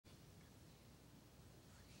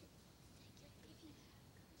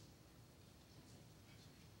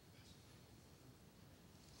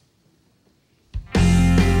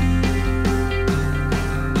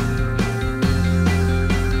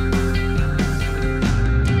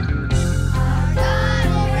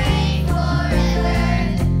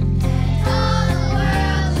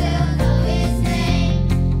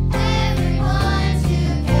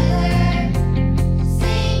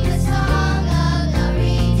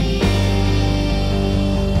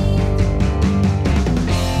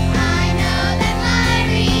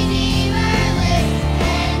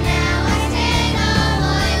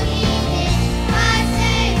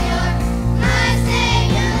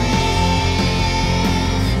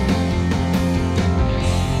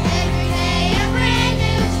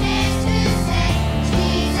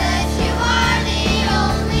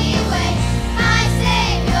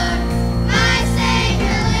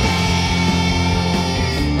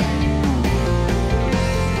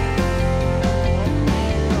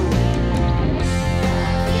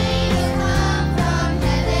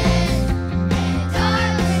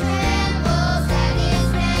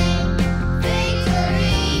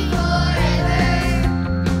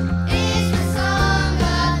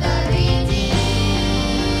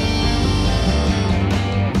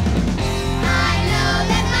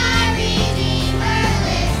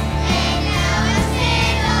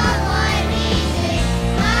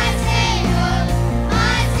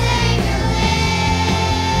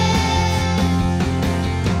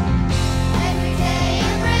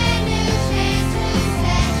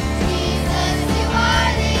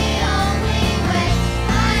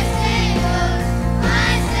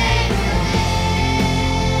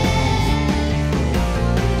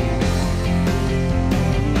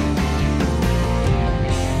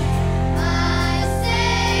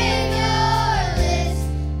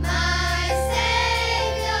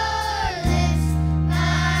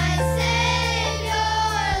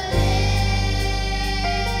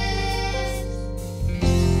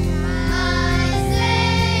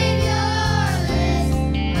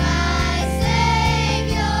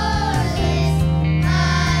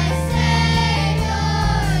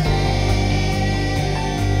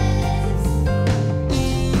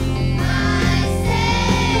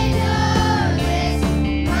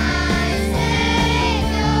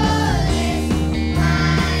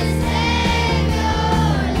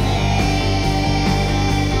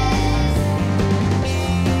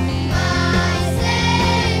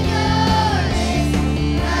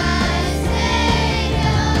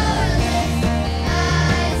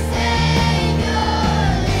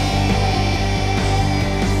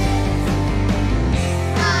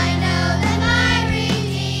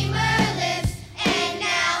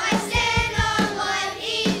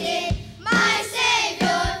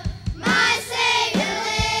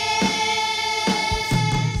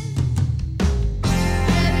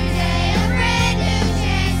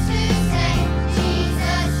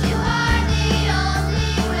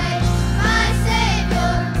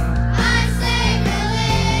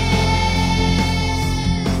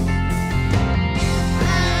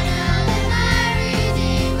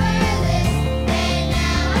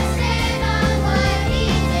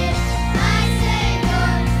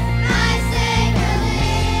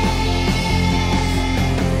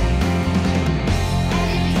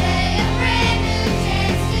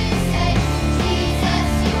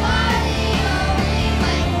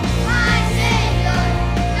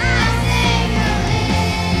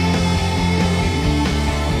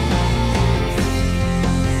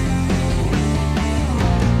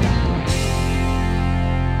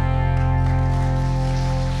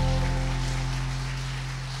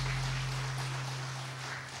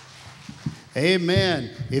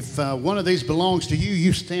Amen. If one of these belongs to you,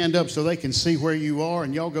 you stand up so they can see where you are,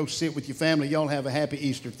 and y'all go sit with your family. Y'all have a happy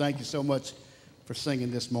Easter. Thank you so much for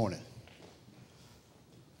singing this morning.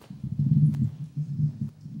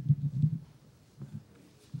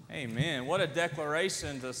 Amen. What a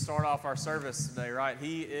declaration to start off our service today, right?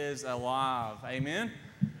 He is alive. Amen.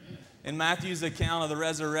 In Matthew's account of the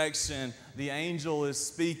resurrection, the angel is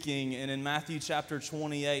speaking, and in Matthew chapter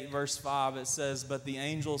 28, verse 5, it says, "But the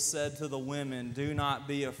angel said to the women, 'Do not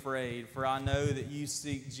be afraid, for I know that you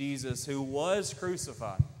seek Jesus, who was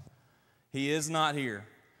crucified. He is not here,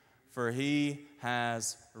 for he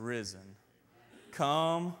has risen.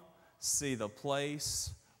 Come, see the place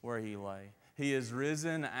where he lay. He is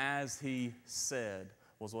risen as he said,'"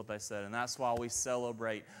 was what they said. And that's why we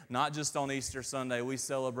celebrate, not just on Easter Sunday, we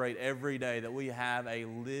celebrate every day that we have a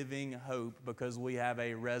living hope because we have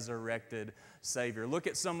a resurrected Savior. Look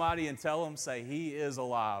at somebody and tell them, say, "He is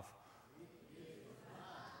alive."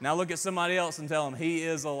 Now look at somebody else and tell them, "He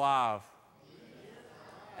is alive."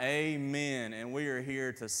 Amen. And we are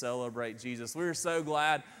here to celebrate Jesus. We are so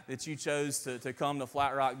glad that you chose to come to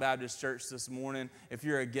Flat Rock Baptist Church this morning. If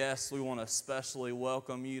you're a guest, we want to especially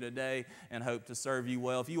welcome you today and hope to serve you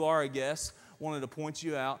well. If you are a guest, wanted to point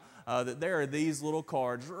you out that there are these little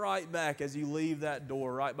cards right back as you leave that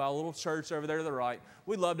door, right by a little church over there to the right.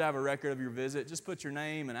 We'd love to have a record of your visit. Just put your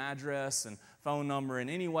name and address and phone number in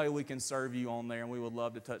any way we can serve you on there, and we would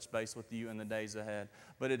love to touch base with you in the days ahead.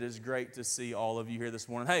 But it is great to see all of you here this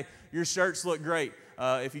morning. Hey, your shirts look great.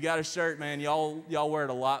 If you got a shirt, man, y'all wear it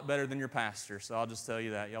a lot better than your pastor. So I'll just tell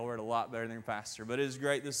you that. Y'all wear it a lot better than your pastor. But it is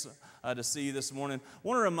great to see you this morning. I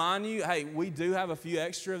want to remind you, hey, we do have a few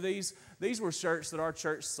extra of these. These were shirts that our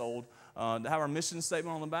church sold to have our mission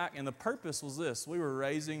statement on the back. And the purpose was this. We were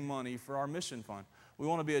raising money for our mission fund. We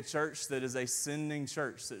want to be a church that is a sending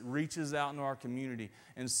church that reaches out into our community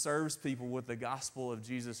and serves people with the gospel of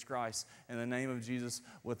Jesus Christ in the name of Jesus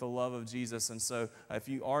with the love of Jesus. And so if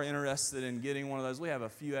you are interested in getting one of those, we have a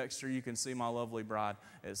few extra. You can see my lovely bride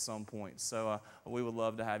at some point. So we would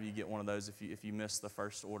love to have you get one of those if you missed the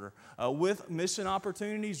first order. With mission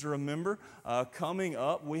opportunities, remember, coming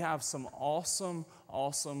up, we have some awesome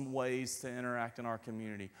ways to interact in our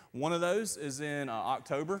community. One of those is in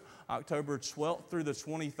October 12th through the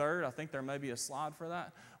 23rd. I think there may be a slide for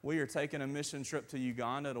that. We are taking a mission trip to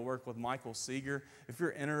Uganda to work with Michael Seeger. If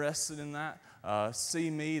you're interested in that, see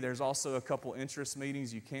me. There's also a couple interest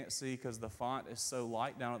meetings you can't see because the font is so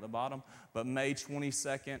light down at the bottom. But May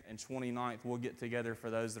 22nd and 29th, we'll get together for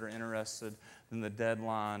those that are interested. Then the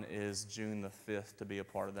deadline is June the 5th to be a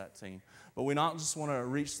part of that team. But we not just want to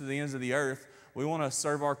reach to the ends of the earth. We want to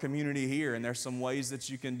serve our community here, and there's some ways that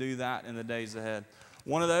you can do that in the days ahead.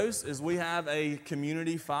 One of those is we have a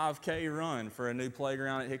community 5K run for a new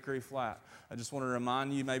playground at Hickory Flat. I just want to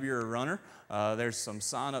remind you, maybe you're a runner. There's some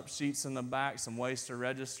sign-up sheets in the back, some ways to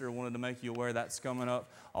register. Wanted to make you aware that's coming up.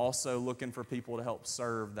 Also looking for people to help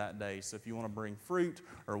serve that day. So if you want to bring fruit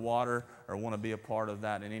or water or want to be a part of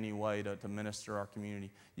that in any way to minister our community,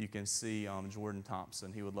 you can see Jordan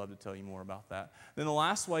Thompson. He would love to tell you more about that. Then the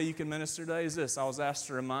last way you can minister today is this. I was asked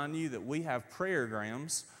to remind you that we have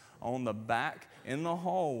prayergrams on the back in the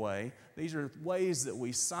hallway. These are ways that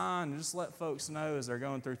we sign and just let folks know as they're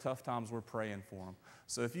going through tough times, we're praying for them.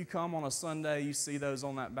 So if you come on a Sunday, you see those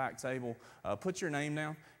on that back table, put your name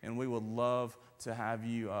down, and we would love to have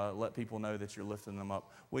you let people know that you're lifting them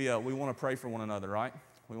up. We want to pray for one another, right?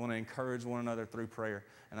 We want to encourage one another through prayer,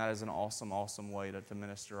 and that is an awesome way to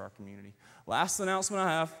minister our community. Last announcement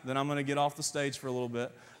I have, then I'm going to get off the stage for a little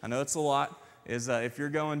bit. I know it's a lot. Is if you're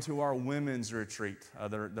going to our women's retreat,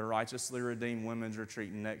 the Righteously Redeemed Women's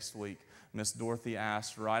Retreat next week, Miss Dorothy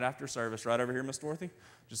asked right after service, right over here, Miss Dorothy,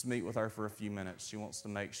 just meet with her for a few minutes. She wants to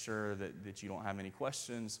make sure that you don't have any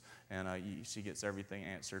questions, and she gets everything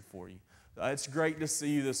answered for you. It's great to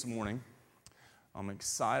see you this morning. I'm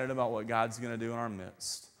excited about what God's going to do in our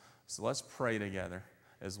midst. So let's pray together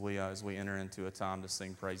as we enter into a time to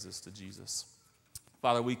sing praises to Jesus.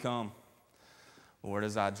 Father, we come. Lord,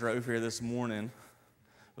 as I drove here this morning,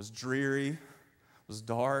 it was dreary, it was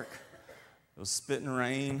dark, it was spitting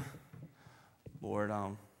rain. Lord,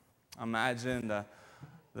 imagine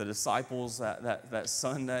the disciples that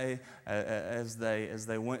Sunday as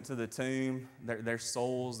they went to the tomb, their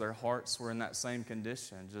souls, their hearts were in that same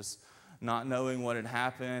condition, just not knowing what had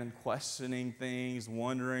happened, questioning things,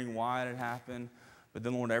 wondering why it had happened. But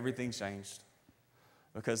then, Lord, everything changed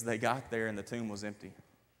because they got there and the tomb was empty.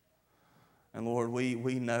 And Lord, we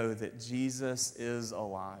know that Jesus is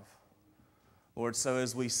alive. Lord, so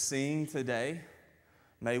as we sing today,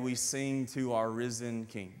 may we sing to our risen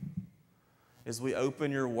King. As we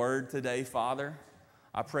open your word today, Father,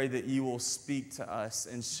 I pray that you will speak to us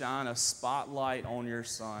and shine a spotlight on your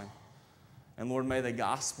Son. And Lord, may the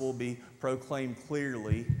gospel be proclaimed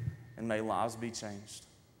clearly and may lives be changed.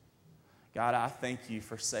 God, I thank you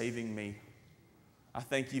for saving me. I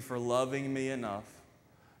thank you for loving me enough,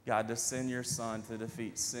 God, to send your Son to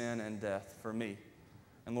defeat sin and death for me.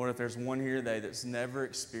 And Lord, if there's one here today that's never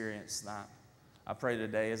experienced that, I pray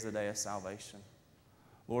today is the day of salvation.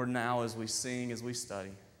 Lord, now as we sing, as we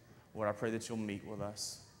study, Lord, I pray that you'll meet with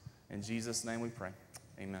us. In Jesus' name we pray.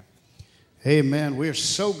 Amen. Amen. We're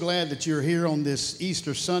so glad that you're here on this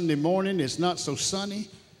Easter Sunday morning. It's not so sunny,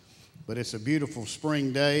 but it's a beautiful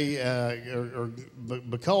spring day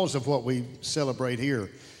because of what we celebrate here.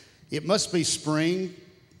 It must be spring.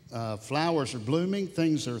 Flowers are blooming.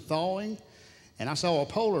 Things are thawing. And I saw a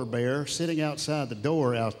polar bear sitting outside the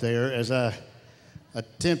door out there as I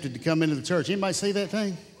attempted to come into the church. Anybody see that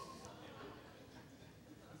thing?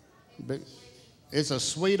 But it's a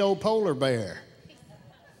sweet old polar bear.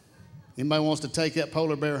 Anybody wants to take that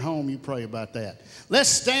polar bear home, you pray about that. Let's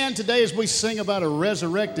stand today as we sing about a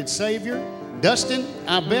resurrected Savior. Dustin,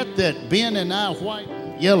 I bet that Ben and I, white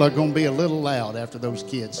and yellow, are going to be a little loud after those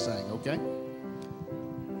kids sing, okay?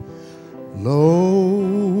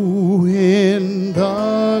 Low in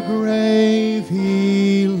the grave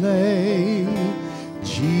he lay,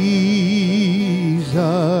 Jesus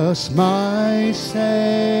my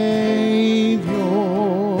Savior,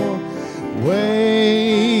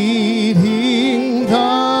 waiting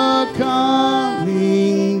the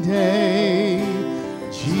coming day,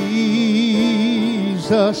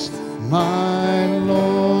 Jesus my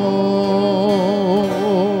Lord.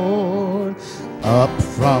 Up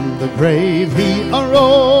from the grave he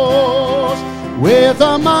arose, with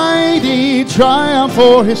a mighty triumph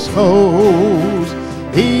for his foes.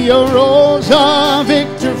 He arose a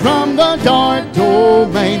victor from the dark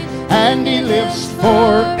domain, and he lives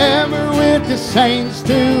forever with the saints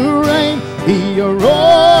to reign. He arose,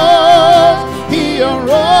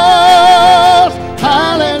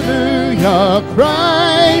 hallelujah,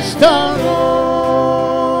 Christ arose.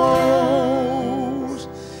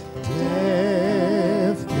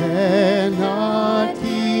 Death cannot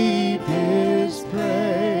keep his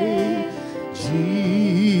prey,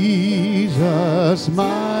 Jesus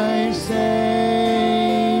my Savior,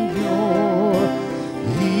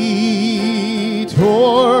 he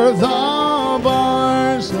tore the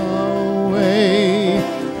bars away,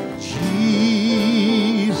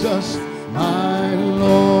 Jesus my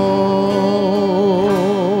Lord.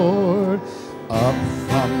 Up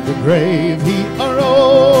from the grave he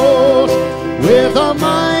arose, with a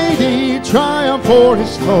mighty triumph for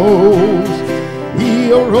his foes.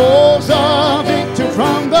 He arose a victor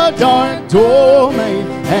from the dark domain,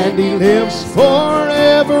 and he lives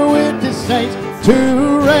forever with his saints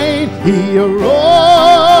to reign. He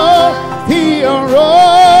arose,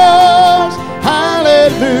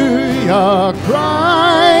 hallelujah,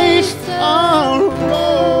 Christ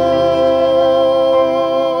arose.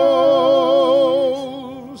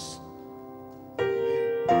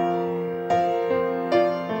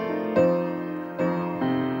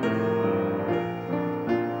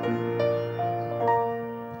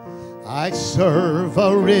 I serve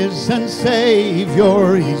a risen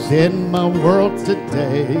Savior, he's in my world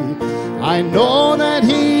today. I know that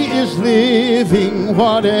he is living,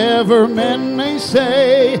 whatever men may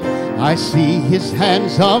say. I see his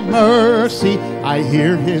hands of mercy, I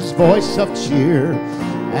hear his voice of cheer,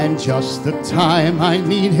 and just the time I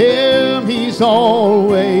need him, he's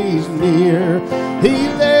always near. He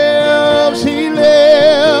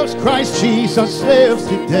lives, Christ Jesus lives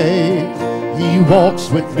today. He walks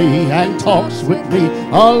with me and talks with me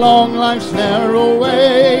along life's narrow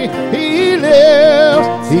way. He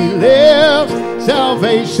lives,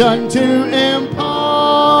 salvation to impart.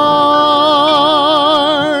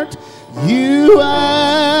 You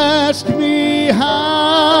ask me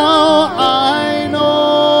how I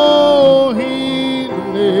know he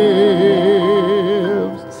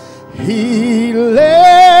lives. He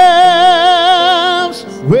lives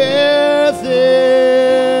within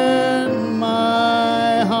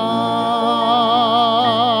my heart.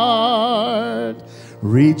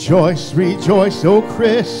 Rejoice, rejoice, O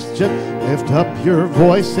Christian, lift up your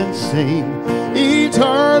voice and sing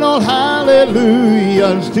eternal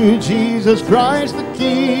hallelujahs to Jesus Christ the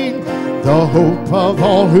King, the hope of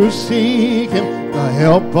all who seek him, the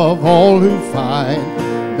help of all who find.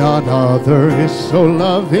 None other is so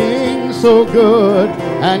loving, so good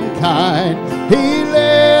and kind. He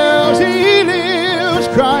lives,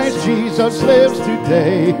 Christ Jesus lives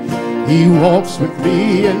today. He walks with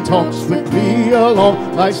me and talks with me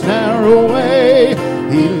along life's narrow way.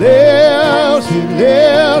 He lives,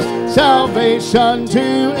 salvation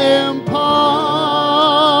to impart.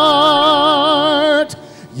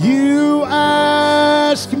 You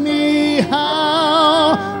ask me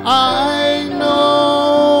how I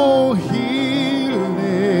know He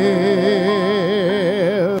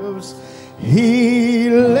lives. He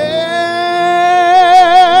lives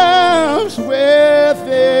within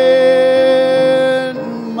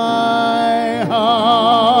my heart.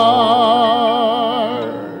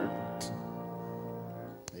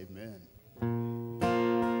 Amen.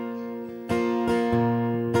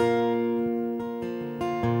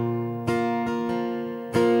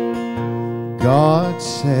 God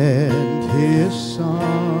sent His Son.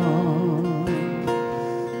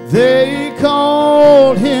 They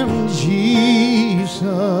called Him Jesus.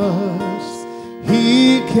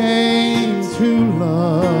 He came to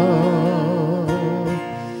love,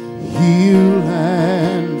 heal,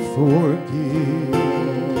 and forgive.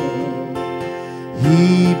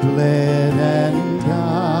 He bled and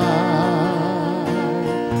died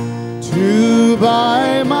to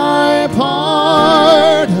buy my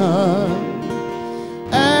pardon.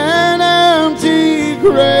 An empty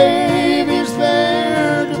grave is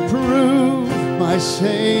there to prove my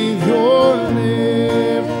Savior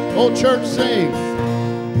lived. Oh, church, sing.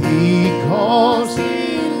 Because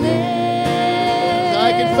He lives,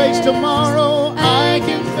 I can face tomorrow. I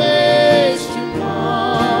can face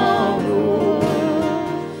tomorrow.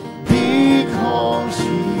 Because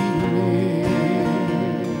He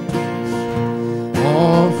lives,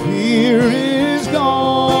 all fear is gone.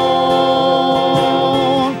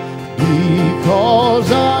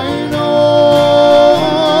 Because I know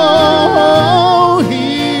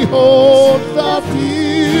He holds the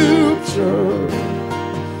future,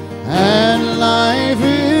 and life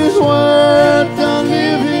is worth the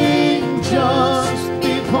living just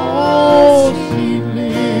because He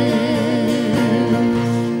lives.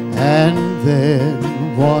 And then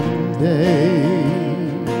one day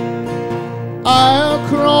I'll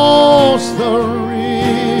cross the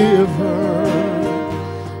river.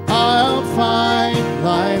 I'll find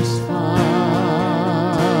life's final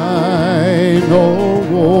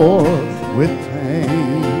war with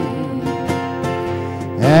pain.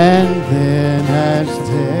 And then as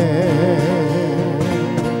death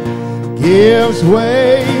gives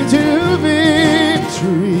way to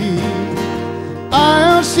victory,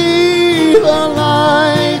 I'll see the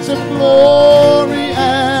lights of glory,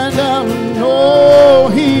 and I'll know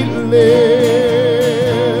He lives.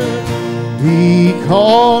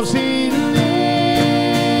 Because He lives,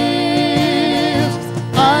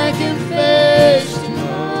 I can face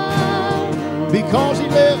tomorrow. Because He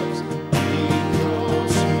lives.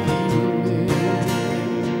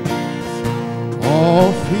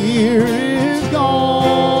 All fear is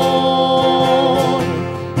gone,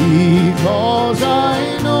 because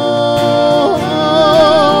I know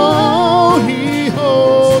He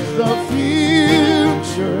holds the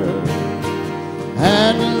future,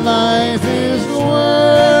 and life is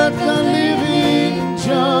worth the living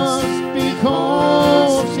just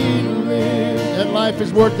because He lives. And life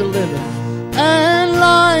is worth the living. And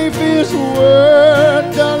life is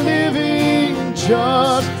worth the living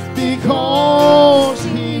just because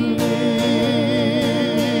He lives.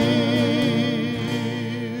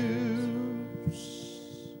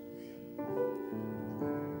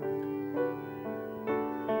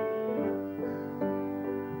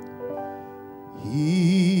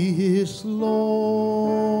 He is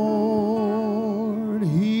Lord.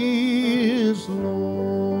 He is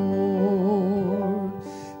Lord.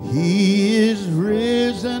 He is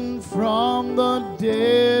risen from the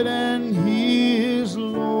dead, and He is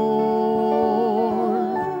Lord.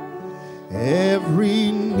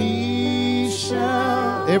 Every knee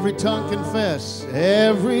shall, every tongue confess,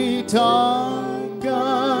 every tongue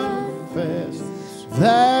confess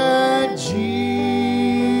that Jesus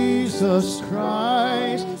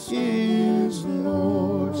Christ is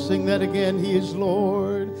Lord. Sing that again. He is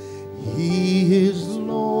Lord. He is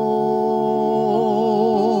Lord.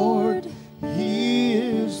 He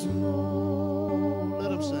is Lord.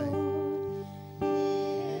 Let him sing.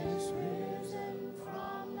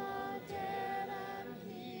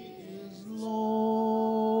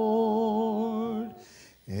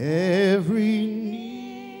 Every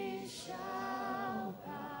knee shall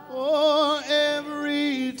bow. Oh,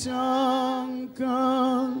 every tongue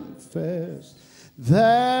confess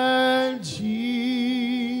that Jesus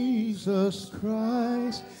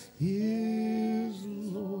Christ is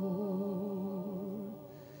Lord.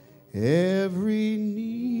 Every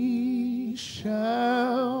knee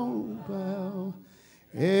shall bow.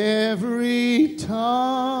 Every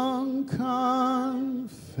tongue confess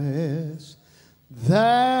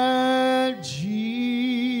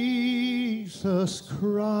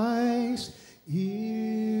Christ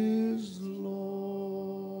is Lord.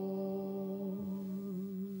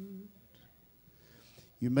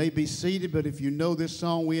 You may be seated, but if you know this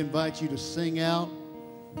song, we invite you to sing out.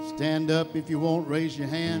 Stand up if you want, raise your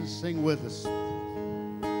hands, sing with us.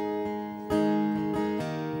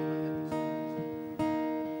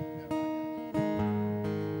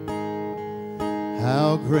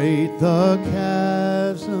 How great the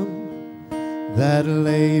chasm that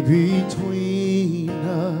lay between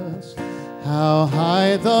us, how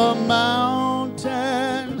high the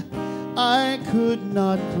mountain I could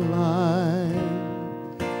not climb.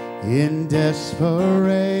 In desperation,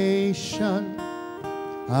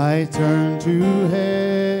 I turned to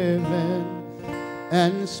heaven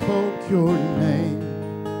and spoke your name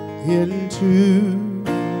into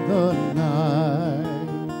the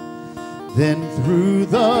night. Then through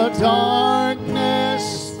the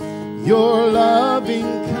darkness, your loving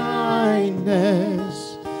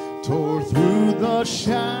kindness tore through the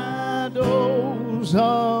shadows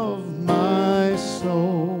of my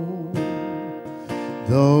soul.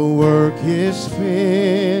 The work is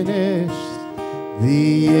finished,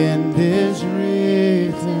 the end is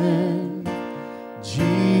written.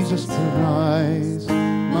 Jesus Christ,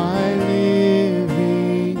 my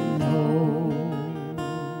living hope.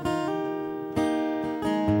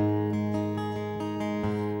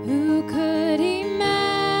 Who could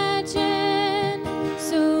imagine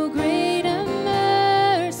so great a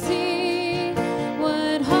mercy?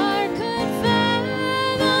 What heart could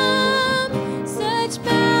fathom such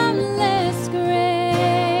boundless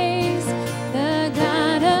grace? The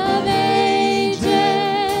God of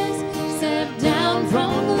ages stepped down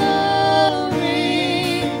from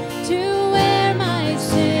glory to wear my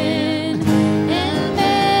sin and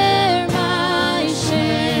bear my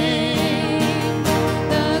shame.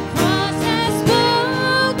 The cross has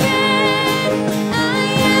spoken, I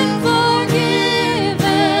am forgiven.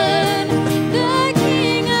 The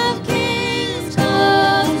King of Kings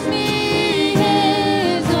calls me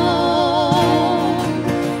his own.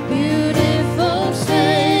 Beautiful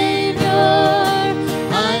Savior,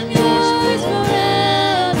 I'm yours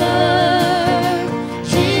forever.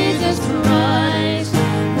 Jesus Christ,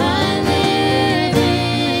 my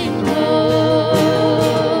living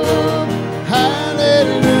hope.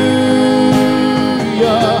 Hallelujah,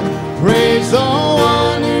 praise the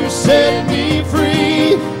one who set me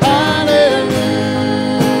free. Hallelujah,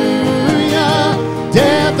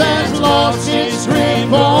 death has lost its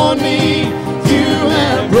grip on me. You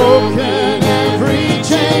have broken every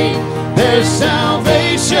chain. There's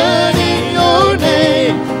salvation in your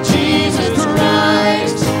name, Jesus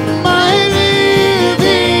Christ, my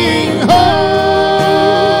living hope.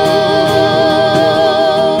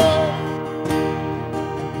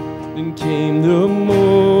 Then came the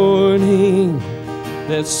morning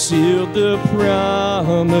that sealed the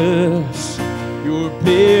promise. Your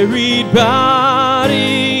buried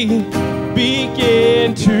body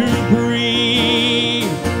began to breathe.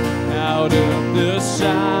 Out of the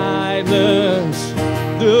silence,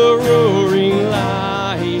 the roaring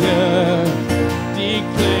lion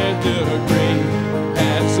declared the grave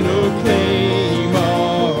has no claim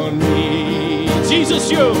on me. Jesus,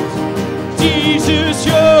 yours is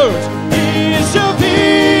your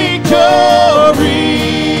victory.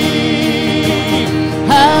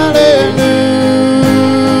 Hallelujah,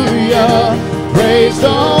 praise the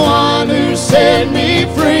one who set me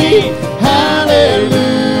free. Hallelujah,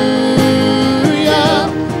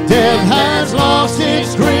 death has lost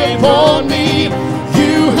its grip on me.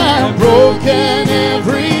 You have broken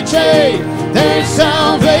every chain. There's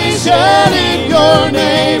salvation in your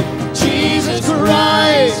name, Jesus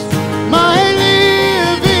Christ, my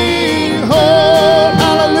living hope.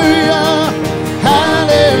 Hallelujah,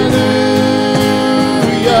 hallelujah,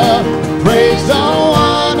 praise the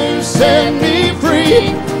one who set me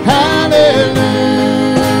free. Hallelujah,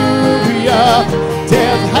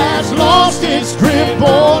 death has lost its grip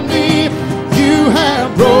on me. You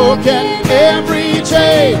have broken every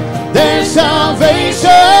chain. There's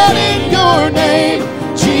salvation in your name,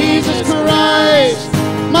 Jesus Christ,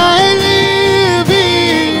 my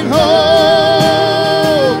living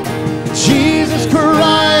hope. Jesus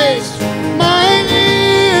Christ, my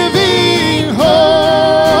living hope.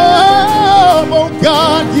 Oh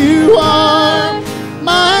God, you are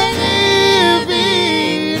my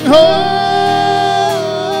living hope.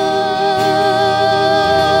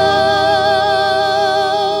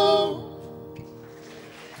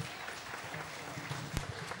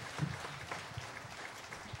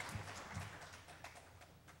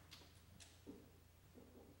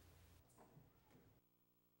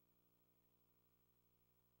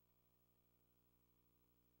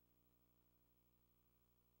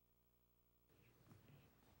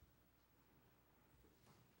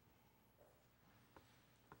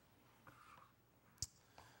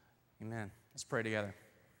 Amen. Let's pray together.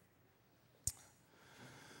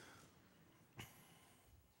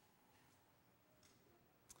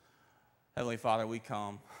 Heavenly Father, we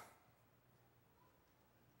come.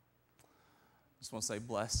 Just want to say,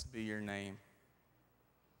 blessed be your name,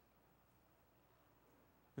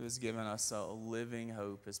 who has given us a living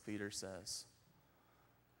hope, as Peter says,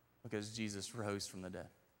 because Jesus rose from the dead.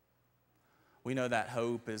 We know that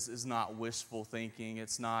hope is not wishful thinking.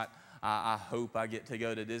 It's not, I hope I get to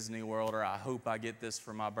go to Disney World, or I hope I get this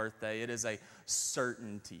for my birthday. It is a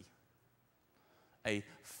certainty, a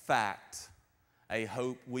fact, a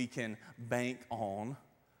hope we can bank on,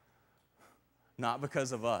 not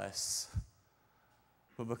because of us,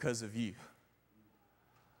 but because of you.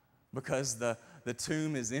 Because the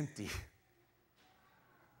tomb is empty.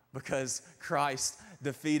 Because Christ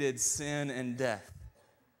defeated sin and death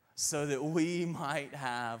so that we might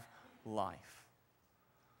have life.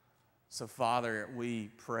 So, Father, we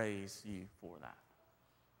praise you for that.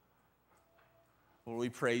 Lord, we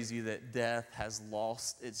praise you that death has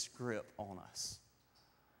lost its grip on us.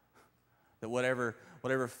 That whatever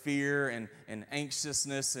fear and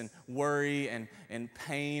anxiousness and worry and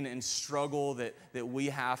pain and struggle that we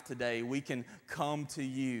have today, we can come to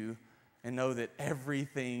you and know that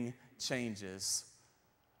everything changes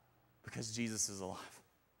because Jesus is alive.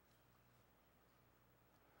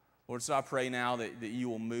 Lord, so I pray now that you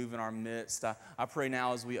will move in our midst. I pray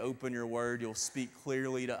now as we open your word, you'll speak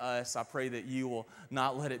clearly to us. I pray that you will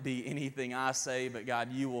not let it be anything I say, but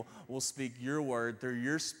God, you will speak your word through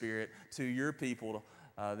your Spirit to your people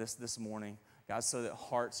this morning, God, so that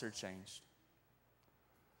hearts are changed.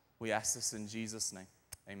 We ask this in Jesus' name.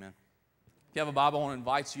 Amen. If you have a Bible, I want to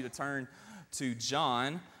invite you to turn to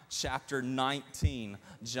John chapter 19.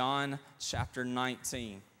 John chapter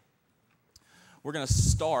 19. We're going to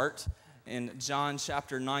start in John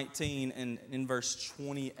chapter 19 and in verse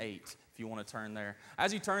 28, if you want to turn there.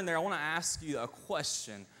 As you turn there, I want to ask you a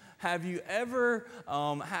question. Have you ever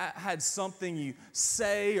had something you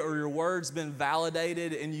say or your words been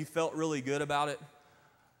validated and you felt really good about it?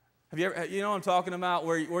 Have you ever, you know what I'm talking about,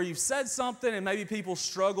 where you've said something and maybe people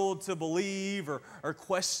struggled to believe or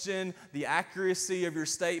question the accuracy of your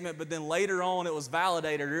statement, but then later on it was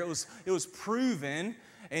validated or it was proven,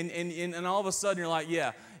 and all of a sudden you're like,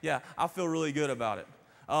 yeah, I feel really good about it.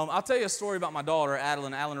 I'll tell you a story about my daughter,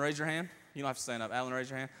 Adeline. Adeline, raise your hand. You don't have to stand up. Adeline, raise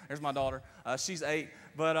your hand. There's my daughter. She's 8.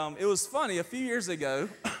 But it was funny. A few years ago,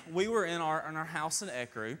 we were in our house in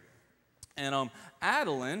Ecru, and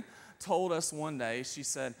Adeline told us one day, she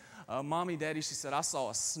said, Mommy, Daddy, she said, I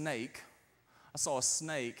saw a snake. I saw a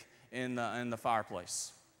snake in the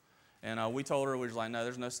fireplace. And we told her, we were like, no,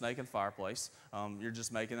 there's no snake in the fireplace. You're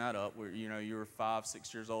just making that up. You were 5,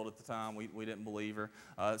 6 years old at the time. We didn't believe her.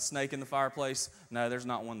 Snake in the fireplace? No, there's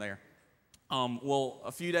not one there. Well,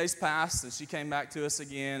 a few days passed, and she came back to us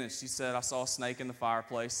again, and she said, I saw a snake in the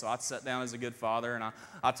fireplace. So I sat down as a good father, and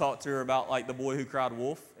I talked to her about, like, the boy who cried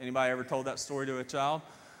wolf. Anybody ever told that story to a child?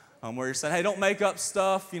 Where you said, hey, don't make up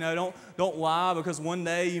stuff, don't lie, because one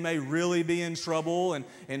day you may really be in trouble and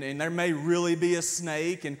there may really be a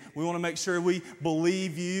snake, and we want to make sure we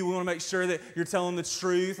believe you. We want to make sure that you're telling the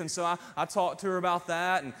truth. And so I talked to her about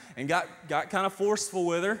that and got kind of forceful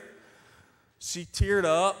with her. She teared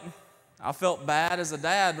up. I felt bad as a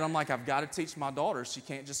dad, but I'm like, I've got to teach my daughter. She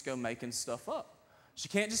can't just go making stuff up. She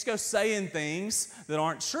can't just go saying things that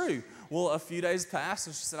aren't true. Well, a few days passed,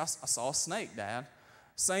 and she said, I saw a snake, Dad.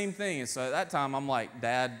 Same thing. And so at that time, I'm like,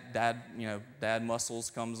 Dad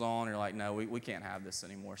muscles comes on. You're like, no, we can't have this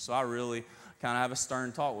anymore. So I really kind of have a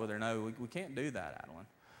stern talk with her. No, we can't do that,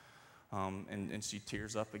 Adeline. And she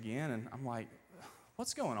tears up again, and I'm like,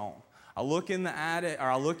 what's going on? I look in the attic,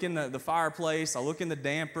 or I look in the fireplace. I look in the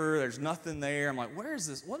damper. There's nothing there. I'm like, where is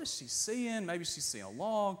this? What is she seeing? Maybe she's seeing a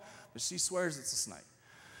log, but she swears it's a snake.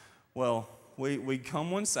 Well, we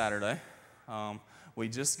come one Saturday. We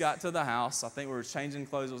just got to the house. I think we were changing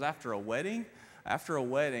clothes. It was after a wedding.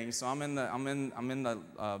 So I'm in the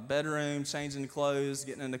bedroom changing clothes,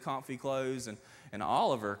 getting into comfy clothes, and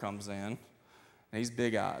Oliver comes in, and he's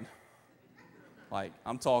big-eyed. Like,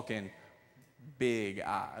 I'm talking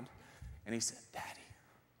big-eyed. And he said,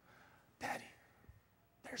 Daddy,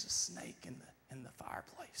 there's a snake in the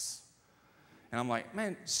fireplace. And I'm like,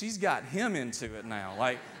 man, she's got him into it now.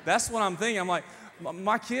 Like, that's what I'm thinking. I'm like,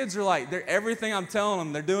 my kids are like, everything I'm telling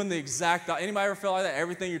them, they're doing the exact. Anybody ever feel like that?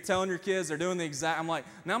 Everything you're telling your kids, they're doing the exact. I'm like,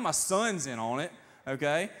 now my son's in on it,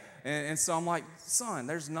 okay? And so I'm like, son,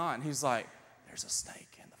 there's not. And he's like, there's a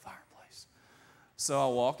snake in the fireplace. So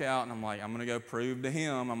I walk out, and I'm like, I'm going to go prove to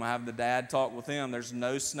him. I'm going to have the dad talk with him. There's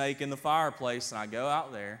no snake in the fireplace. And I go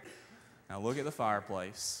out there, and I look at the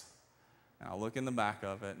fireplace, And I look in the back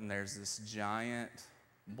of it, and there's this giant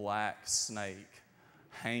black snake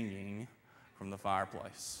hanging from the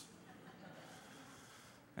fireplace.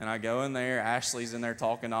 And I go in there, Ashley's in there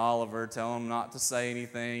talking to Oliver, telling him not to say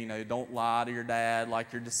anything, don't lie to your dad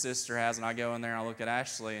like your sister has. And I go in there and I look at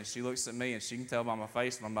Ashley, and she looks at me, and she can tell by my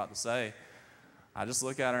face what I'm about to say. I just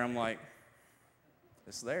look at her, and I'm like,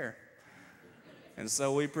 it's there. And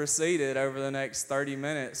so we proceeded over the next 30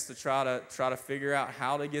 minutes to try to figure out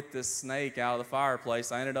how to get this snake out of the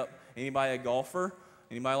fireplace. I ended up, anybody a golfer?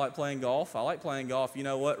 Anybody like playing golf? I like playing golf. You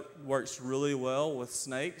know what works really well with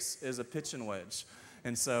snakes is a pitching wedge.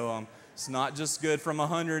 And so it's not just good from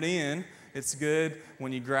 100 in. It's good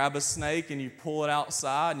when you grab a snake and you pull it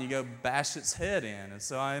outside and you go bash its head in. And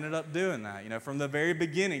so I ended up doing that. From the very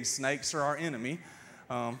beginning, snakes are our enemy.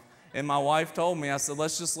 And my wife told me, I said,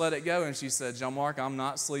 let's just let it go. And she said, John Mark, I'm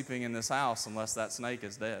not sleeping in this house unless that snake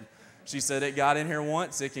is dead. She said, it got in here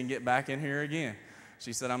once, it can get back in here again.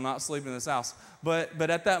 She said, I'm not sleeping in this house. But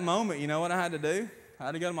at that moment, you know what I had to do? I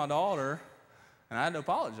had to go to my daughter, and I had to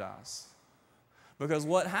apologize. Because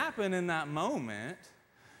what happened in that moment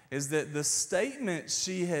is that the statements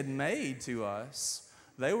she had made to us,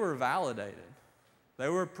 they were validated. They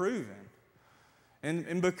were proven.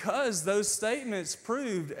 And because those statements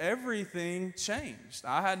proved, everything changed.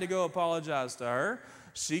 I had to go apologize to her.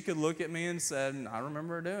 She could look at me and said, I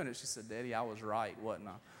remember her doing it. She said, Daddy, I was right, wasn't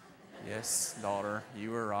I? Yes, daughter,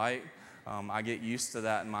 you were right. I get used to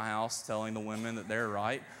that in my house, telling the women that they're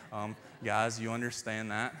right. Guys, you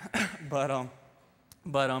understand that.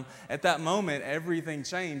 But at that moment, everything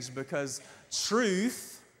changed because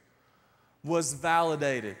truth was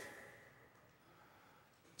validated.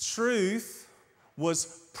 Truth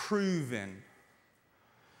was proven.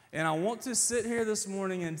 And I want to sit here this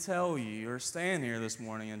morning and tell you, or stand here this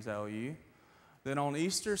morning and tell you, that on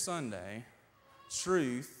Easter Sunday,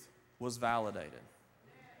 truth was validated.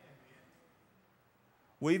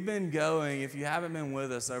 We've been going, if you haven't been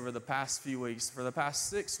with us over the past few weeks, for the past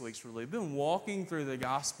 6 weeks really, we've been walking through the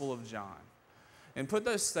Gospel of John. And put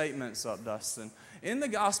those statements up, Dustin. In the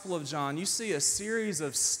Gospel of John, you see a series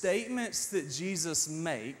of statements that Jesus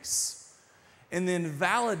makes and then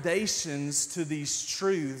validations to these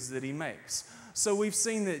truths that he makes. So we've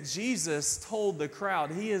seen that Jesus told the crowd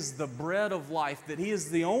he is the bread of life, that he is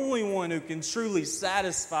the only one who can truly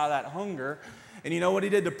satisfy that hunger. And you know what he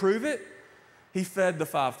did to prove it? He fed the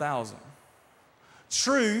 5,000.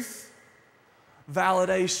 Truth,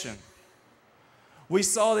 validation. We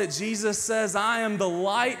saw that Jesus says, I am the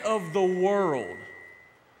light of the world.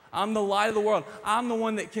 I'm the light of the world. I'm the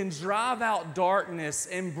one that can drive out darkness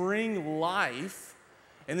and bring life.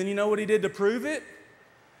 And then you know what he did to prove it?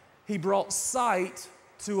 He brought sight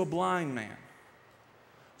to a blind man.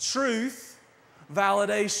 Truth,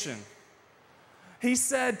 validation. He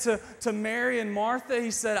said to Mary and Martha,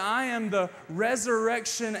 he said, I am the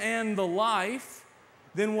resurrection and the life.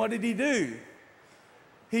 Then what did he do?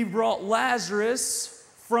 He brought Lazarus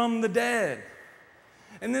from the dead.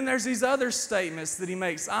 And then there's these other statements that he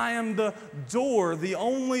makes. I am the door, the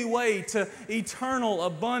only way to eternal,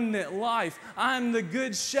 abundant life. I am the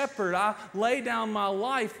good shepherd. I lay down my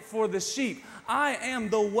life for the sheep. I am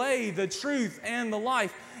the way, the truth, and the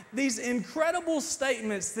life. These incredible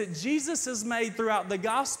statements that Jesus has made throughout the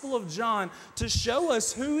Gospel of John to show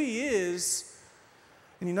us who he is.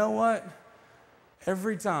 And you know what?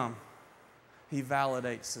 Every time he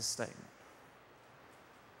validates his statement.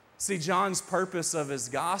 See, John's purpose of his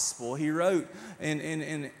gospel, he wrote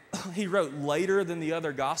he wrote later than the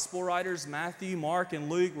other gospel writers. Matthew, Mark,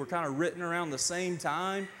 and Luke were kind of written around the same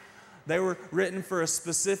time. They were written for a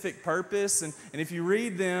specific purpose. And if you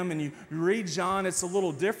read them and you read John, it's a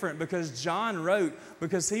little different because John wrote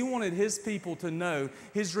because he wanted his people to know,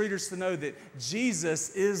 his readers to know that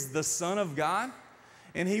Jesus is the Son of God.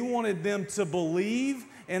 And he wanted them to believe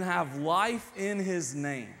and have life in his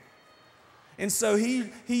name. And so he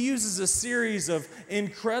uses a series of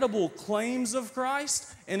incredible claims of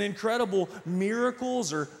Christ and incredible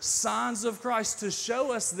miracles or signs of Christ to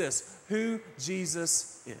show us this, who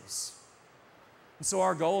Jesus is. And so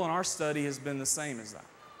our goal in our study has been the same as that.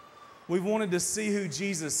 We've wanted to see who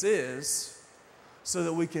Jesus is so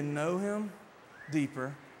that we can know him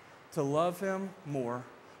deeper, to love him more,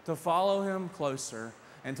 to follow him closer,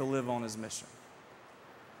 and to live on his mission.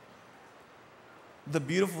 The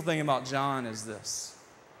beautiful thing about John is this.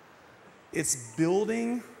 It's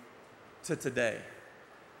building to today.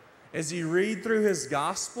 As you read through his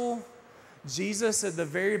gospel, Jesus at the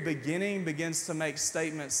very beginning begins to make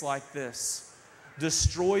statements like this.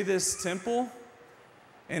 Destroy this temple,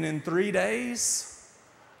 and in 3 days,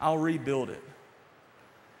 I'll rebuild it.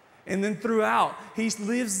 And then throughout, he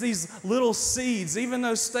leaves these little seeds, even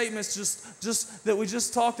those statements just that we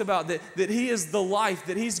just talked about, that he is the life,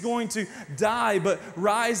 that he's going to die but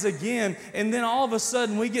rise again. And then all of a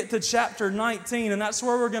sudden we get to chapter 19, and that's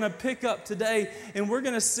where we're going to pick up today. And we're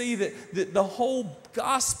going to see that the whole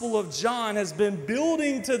Gospel of John has been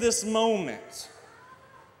building to this moment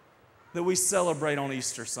that we celebrate on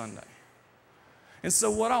Easter Sunday. And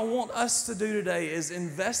so what I want us to do today is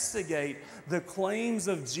investigate the claims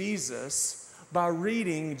of Jesus by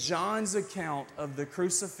reading John's account of the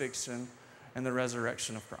crucifixion and the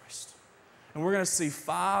resurrection of Christ. And we're going to see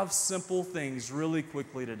 5 simple things really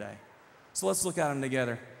quickly today. So let's look at them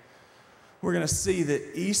together. We're going to see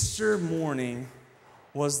that Easter morning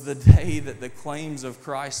was the day that the claims of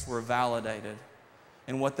Christ were validated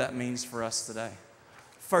and what that means for us today.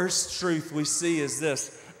 First truth we see is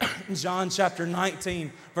this. John chapter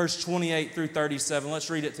 19, verse 28 through 37. Let's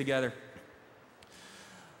read it together.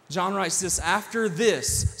 John writes this, after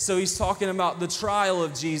this, so he's talking about the trial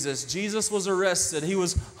of Jesus. Jesus was arrested. He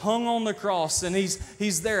was hung on the cross, and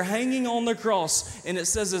he's there hanging on the cross. And it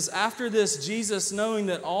says this, after this, Jesus, knowing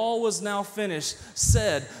that all was now finished,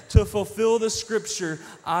 said, to fulfill the scripture,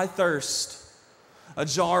 I thirst. A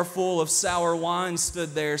jar full of sour wine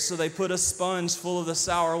stood there, so they put a sponge full of the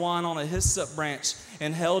sour wine on a hyssop branch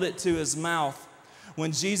and held it to his mouth.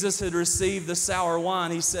 When Jesus had received the sour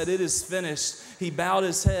wine, he said, it is finished. He bowed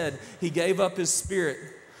his head. He gave up his spirit.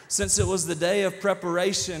 Since it was the day of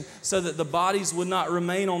preparation, so that the bodies would not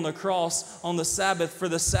remain on the cross on the Sabbath, for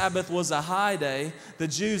the Sabbath was a high day, the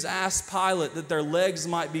Jews asked Pilate that their legs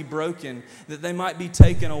might be broken, that they might be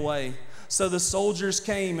taken away. So the soldiers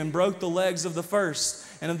came and broke the legs of the first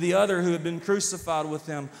and of the other who had been crucified with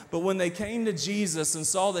him. But when they came to Jesus and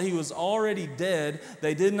saw that he was already dead,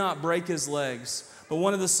 they did not break his legs. But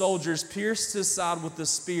one of the soldiers pierced his side with a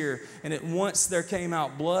spear, and at once there came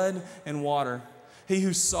out blood and water. He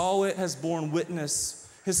who saw it has borne witness.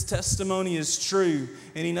 His testimony is true,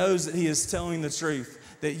 and he knows that he is telling the truth,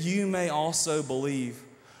 that you may also believe.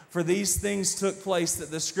 For these things took place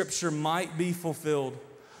that the scripture might be fulfilled.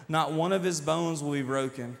 Not one of his bones will be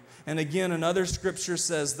broken. And again, another scripture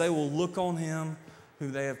says, they will look on him who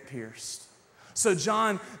they have pierced. So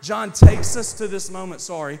John takes us to this moment,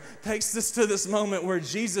 where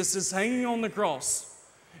Jesus is hanging on the cross.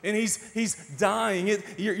 And he's dying.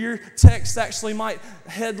 Your text actually might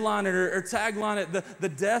headline it or tagline it, the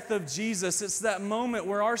death of Jesus. It's that moment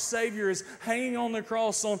where our Savior is hanging on the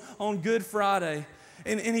cross on Good Friday.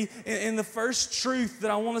 And the first truth that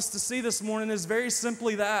I want us to see this morning is very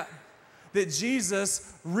simply that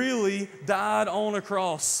Jesus really died on a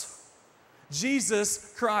cross.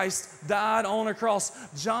 Jesus Christ died on a cross.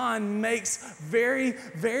 John makes very,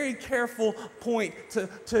 very careful point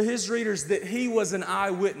to his readers that he was an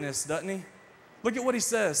eyewitness, doesn't he? Look at what he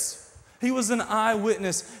says. He was an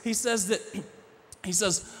eyewitness. He says,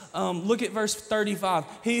 look at verse 35.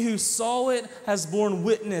 He who saw it has borne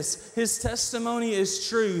witness. His testimony is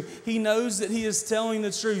true. He knows that he is telling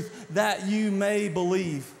the truth, that you may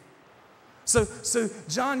believe. So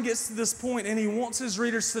John gets to this point and he wants his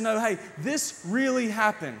readers to know, hey, this really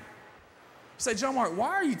happened. You say, John Mark, why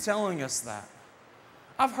are you telling us that?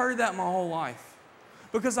 I've heard that my whole life.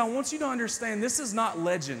 Because I want you to understand this is not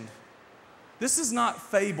legend. This is not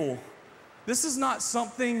fable. This is not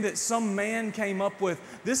something that some man came up with.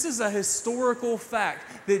 This is a historical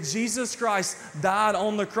fact that Jesus Christ died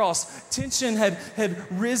on the cross. Tension had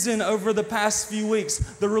risen over the past few weeks.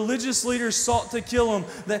 The religious leaders sought to kill him.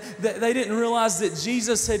 They didn't realize that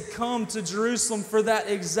Jesus had come to Jerusalem for that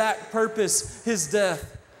exact purpose, his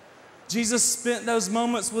death. Jesus spent those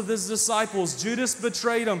moments with his disciples. Judas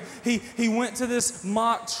betrayed him. He went to this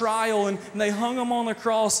mock trial and they hung him on the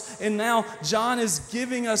cross. And now John is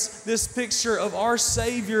giving us this picture of our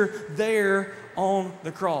Savior there on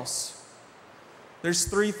the cross. There's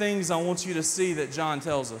 3 things I want you to see that John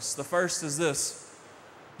tells us. The first is this: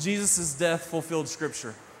 Jesus' death fulfilled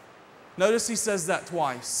Scripture. Notice he says that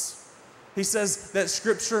twice. He says that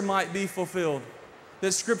Scripture might be fulfilled.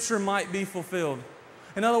 That Scripture might be fulfilled.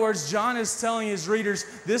 In other words, John is telling his readers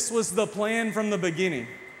this was the plan from the beginning.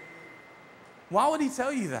 Why would he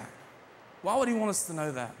tell you that? Why would he want us to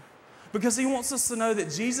know that? Because he wants us to know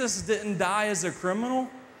that Jesus didn't die as a criminal.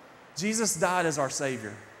 Jesus died as our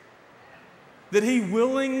Savior. That he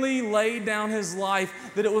willingly laid down his life,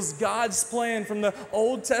 that it was God's plan from the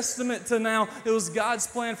Old Testament to now, it was God's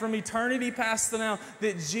plan from eternity past to now,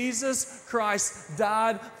 that Jesus Christ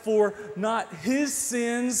died for not his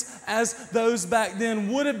sins as those back then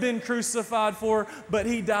would have been crucified for, but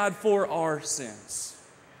he died for our sins,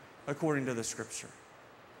 according to the Scripture.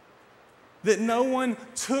 That no one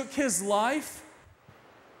took his life,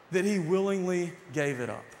 that he willingly gave it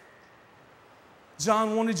up.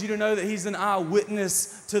 John wanted you to know that he's an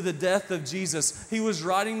eyewitness to the death of Jesus. He was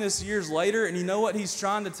writing this years later, and you know what he's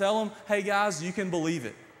trying to tell them? Hey guys, you can believe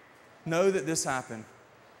it. Know that this happened.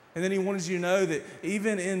 And then he wanted you to know that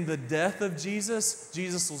even in the death of Jesus,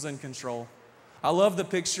 Jesus was in control. I love the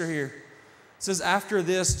picture here. It says, after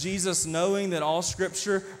this, Jesus, knowing that all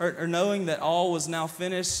Scripture, or knowing that all was now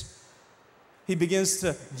finished, he begins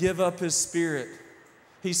to give up his spirit.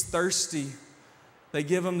 He's thirsty. They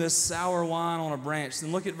give him this sour wine on a branch.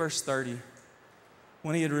 And look at verse 30.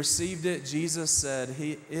 When he had received it, Jesus said,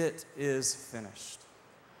 it is finished.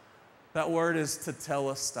 That word is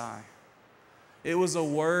tetelestai. It was a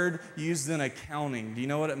word used in accounting. Do you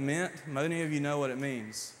know what it meant? Many of you know what it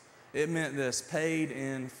means. It meant this: paid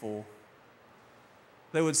in full.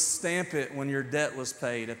 They would stamp it when your debt was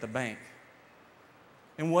paid at the bank.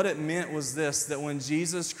 And what it meant was this, that when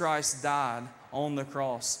Jesus Christ died on the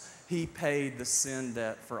cross, he paid the sin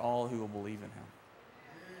debt for all who will believe in him.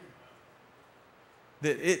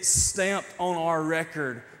 That it's stamped on our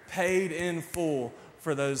record, paid in full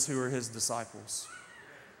for those who are his disciples.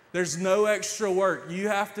 There's no extra work you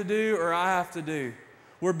have to do or I have to do.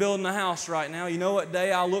 We're building a house right now. You know what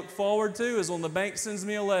day I look forward to is when the bank sends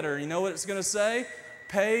me a letter. You know what it's going to say?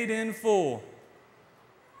 Paid in full.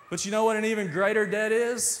 But you know what an even greater debt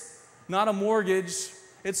is? Not a mortgage,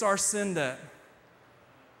 it's our sin debt.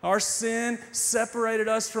 Our sin separated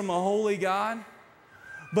us from a holy God.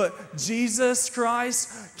 But Jesus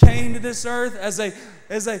Christ came to this earth as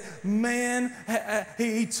a man.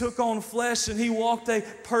 He took on flesh and he walked a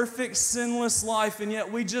perfect, sinless life. And yet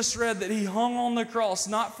we just read that he hung on the cross,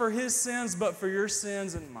 not for his sins, but for your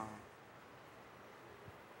sins and mine.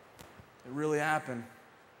 It really happened.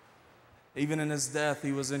 Even in his death,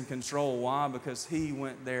 he was in control. Why? Because he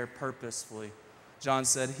went there purposefully. John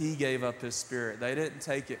said he gave up his spirit. They didn't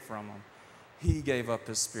take it from him. He gave up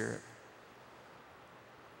his spirit.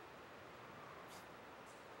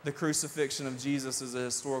 The crucifixion of Jesus is a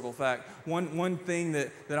historical fact. One thing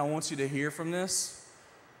that I want you to hear from this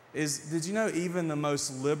is, did you know even the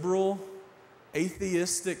most liberal,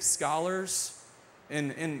 atheistic scholars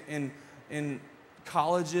in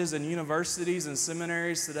colleges and universities and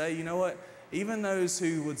seminaries today, you know what? Even those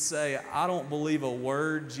who would say, I don't believe a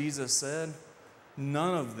word Jesus said,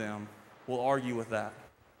 none of them will argue with that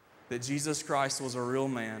Jesus Christ was a real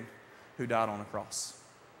man who died on a cross.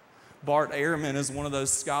 Bart Ehrman is one of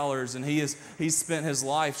those scholars, and he's spent his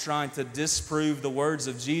life trying to disprove the words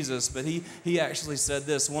of Jesus, but he actually said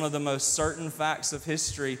this: one of the most certain facts of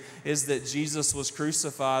history is that Jesus was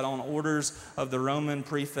crucified on orders of the Roman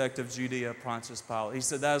prefect of Judea, Pontius Pilate. He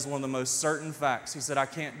said that is one of the most certain facts. He said, I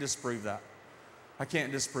can't disprove that. I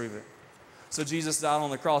can't disprove it. So Jesus died on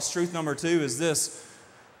the cross. Truth number 2 is this: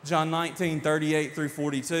 John 19, 38 through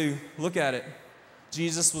 42. Look at it.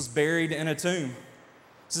 Jesus was buried in a tomb.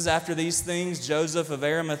 This is after these things, Joseph of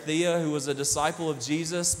Arimathea, who was a disciple of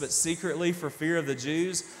Jesus, but secretly for fear of the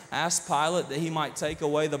Jews, asked Pilate that he might take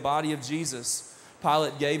away the body of Jesus.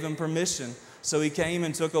 Pilate gave him permission, so he came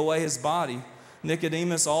and took away his body.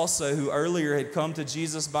 Nicodemus also, who earlier had come to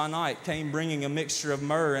Jesus by night, came bringing a mixture of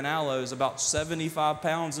myrrh and aloes, about 75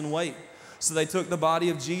 pounds in weight. So they took the body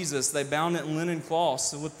of Jesus, they bound it in linen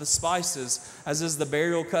cloths with the spices, as is the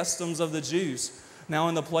burial customs of the Jews. Now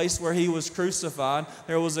in the place where he was crucified,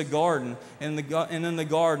 there was a garden, and in the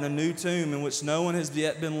garden a new tomb in which no one has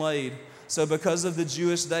yet been laid. So because of the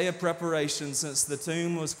Jewish day of preparation, since the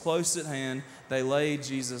tomb was close at hand, they laid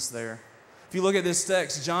Jesus there. If you look at this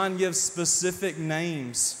text, John gives specific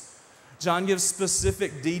names. John gives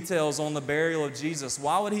specific details on the burial of Jesus.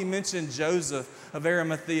 Why would he mention Joseph of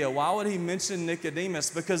Arimathea? Why would he mention Nicodemus?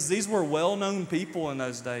 Because these were well-known people in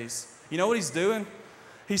those days. You know what he's doing?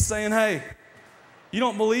 He's saying, hey, you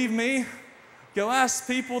don't believe me? Go ask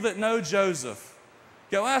people that know Joseph.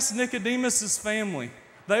 Go ask Nicodemus' family.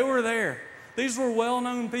 They were there. These were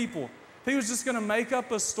well-known people. If he was just going to make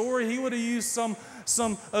up a story, he would have used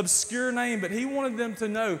some obscure name, but he wanted them to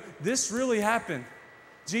know this really happened.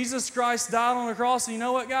 Jesus Christ died on the cross, and you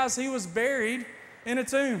know what, guys? He was buried in a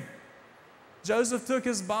tomb. Joseph took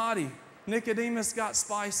his body. Nicodemus got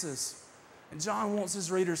spices. And John wants his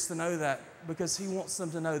readers to know that because he wants them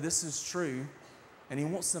to know this is true. And he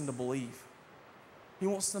wants them to believe. He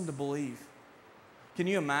wants them to believe. Can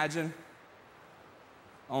you imagine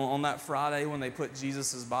on that Friday when they put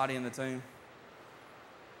Jesus' body in the tomb?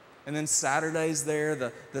 And then Saturday's there,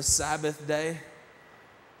 the Sabbath day,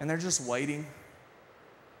 and they're just waiting.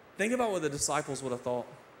 Think about what the disciples would have thought.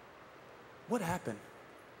 What happened?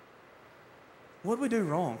 What did we do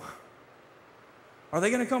wrong? Are they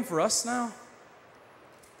going to come for us now?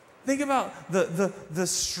 Think about the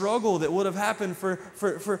struggle that would have happened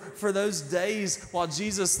for those days while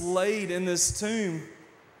Jesus laid in this tomb.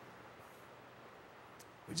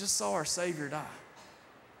 We just saw our Savior die.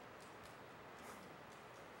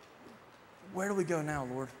 Where do we go now,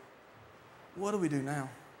 Lord? What do we do now?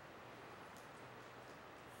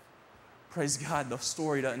 Praise God, the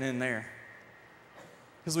story doesn't end there.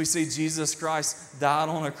 Because we see Jesus Christ died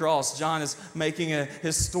on a cross. John is making a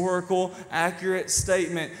historical, accurate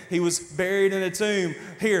statement. He was buried in a tomb.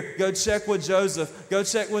 Here, go check with Joseph. Go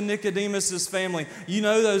check with Nicodemus' family. You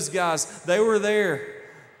know those guys. They were there.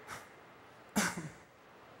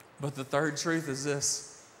 But the third truth is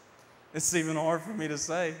this. It's even hard for me to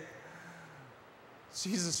say.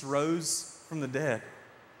 Jesus rose from the dead.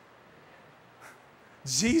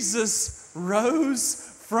 Jesus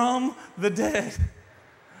rose from the dead.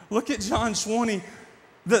 Look at John 20.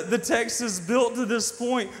 The text is built to this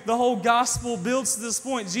point. The whole gospel builds to this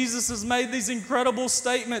point. Jesus has made these incredible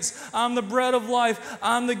statements. I'm the bread of life.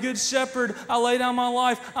 I'm the good shepherd. I lay down my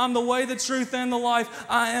life. I'm the way, the truth, and the life.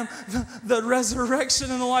 I am the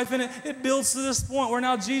resurrection and the life. And it builds to this point where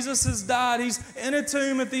now Jesus has died. He's in a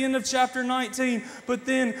tomb at the end of chapter 19. But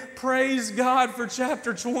then, praise God for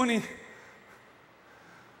chapter 20.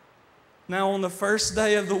 Now on the first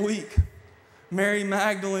day of the week, Mary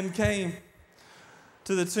Magdalene came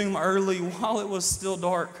to the tomb early while it was still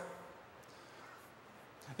dark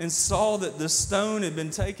and saw that the stone had been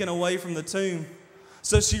taken away from the tomb.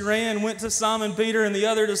 So she ran, went to Simon Peter and the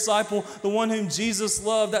other disciple, the one whom Jesus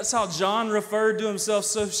loved. That's how John referred to himself.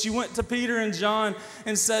 So she went to Peter and John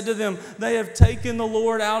and said to them, "They have taken the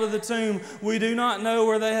Lord out of the tomb. We do not know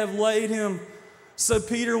where they have laid him." So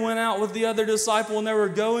Peter went out with the other disciple and they were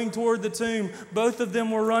going toward the tomb. Both of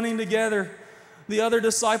them were running together. The other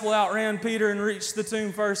disciple outran Peter and reached the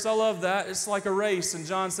tomb first. I love that. It's like a race. And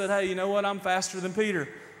John said, "Hey, you know what? I'm faster than Peter."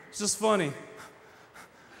 It's just funny.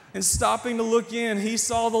 And stopping to look in, he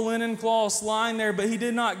saw the linen cloths lying there, but he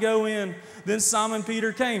did not go in. Then Simon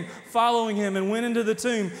Peter came, following him, and went into the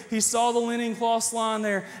tomb. He saw the linen cloths lying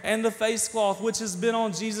there, and the face cloth which has been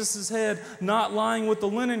on Jesus' head, not lying with the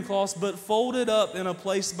linen cloths, but folded up in a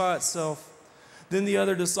place by itself. Then the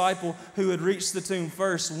other disciple, who had reached the tomb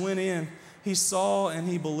first, went in. He saw and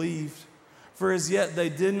he believed. For as yet they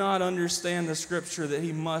did not understand the scripture that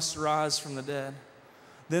he must rise from the dead.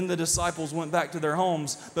 Then the disciples went back to their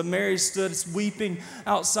homes, but Mary stood weeping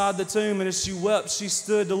outside the tomb, and as she wept, she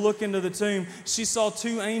stood to look into the tomb. She saw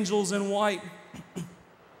two angels in white,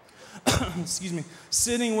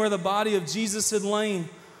 sitting where the body of Jesus had lain,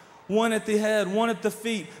 one at the head, one at the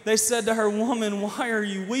feet. They said to her, "Woman, why are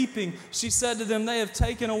you weeping?" She said to them, "They have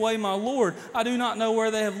taken away my Lord. I do not know where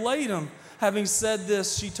they have laid him." Having said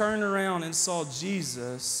this, she turned around and saw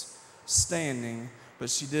Jesus standing, but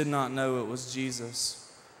she did not know it was Jesus.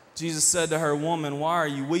 Jesus said to her, "Woman, why are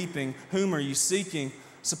you weeping? Whom are you seeking?"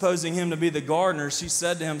 Supposing him to be the gardener, she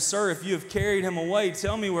said to him, "Sir, if you have carried him away,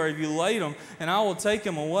 tell me where you laid him, and I will take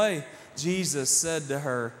him away." Jesus said to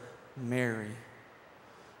her, "Mary."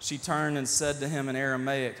 She turned and said to him in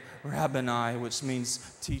Aramaic, "Rabboni," which means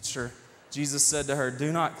teacher. Jesus said to her, "Do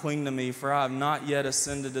not cling to me, for I have not yet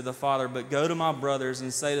ascended to the Father, but go to my brothers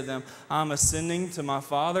and say to them, I am ascending to my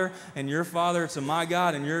Father and your Father, to my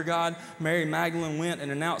God and your God." Mary Magdalene went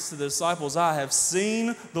and announced to the disciples, "I have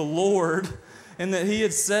seen the Lord," and that he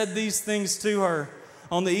had said these things to her.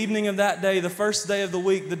 On the evening of that day, the first day of the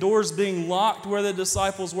week, the doors being locked where the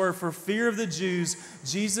disciples were for fear of the Jews,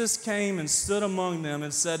 Jesus came and stood among them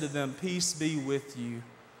and said to them, "Peace be with you."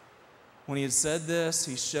 When he had said this,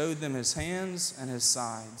 he showed them his hands and his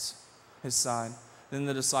side. Then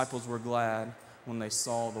the disciples were glad when they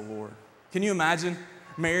saw the Lord. Can you imagine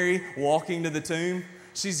Mary walking to the tomb?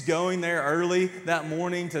 She's going there early that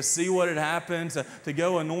morning to see what had happened, to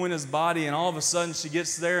go anoint his body, and all of a sudden she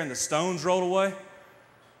gets there and the stone's rolled away.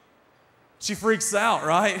 She freaks out,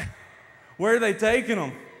 right? Where are they taking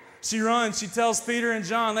him? She runs. She tells Peter and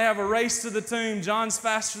John. They have a race to the tomb. John's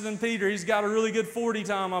faster than Peter. He's got a really good 40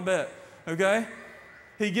 time, I bet. Okay?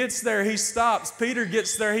 He gets there. He stops. Peter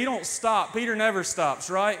gets there. He don't stop. Peter never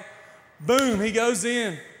stops, right? Boom, he goes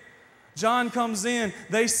in. John comes in.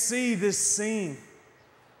 They see this scene.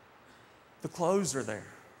 The clothes are there.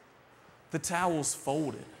 The towel's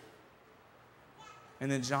folded.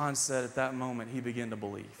 And then John said at that moment he began to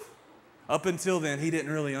believe. Up until then, he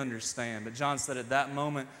didn't really understand. But John said at that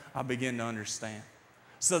moment, I began to understand.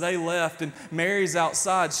 So they left, and Mary's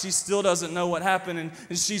outside. She still doesn't know what happened,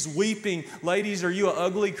 and she's weeping. Ladies, are you an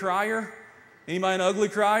ugly crier? Anybody an ugly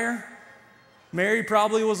crier? Mary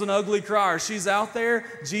probably was an ugly crier. She's out there.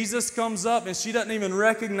 Jesus comes up and she doesn't even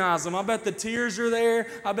recognize him. I bet the tears are there.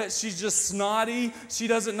 I bet she's just snotty. She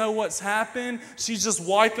doesn't know what's happened. She's just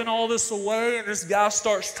wiping all this away, and this guy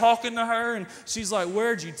starts talking to her, and she's like,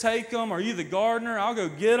 "Where'd you take him? Are you the gardener? I'll go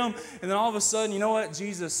get him." And then all of a sudden, you know what?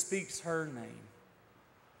 Jesus speaks her name.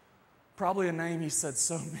 Probably a name he said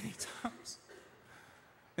so many times,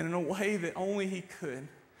 and in a way that only he could.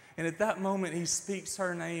 And at that moment, he speaks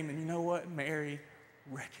her name, and you know what? Mary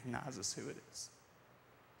recognizes who it is.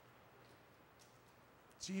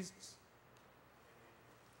 Jesus.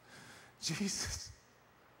 Jesus,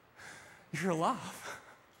 you're alive.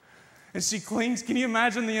 And she clings. Can you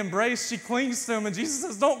imagine the embrace? She clings to him, and Jesus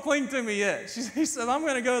says, "Don't cling to me yet." He says, "I'm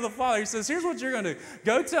going to go to the Father." He says, "Here's what you're going to do.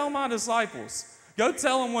 Go tell my disciples. Go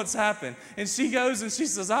tell them what's happened." And she goes and she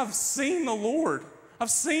says, "I've seen the Lord.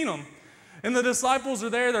 I've seen him." And the disciples are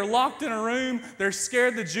there. They're locked in a room. They're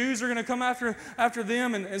scared the Jews are going to come after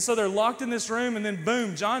them. And so they're locked in this room. And then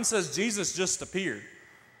boom, John says Jesus just appeared.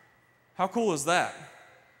 How cool is that?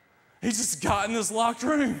 He just got in this locked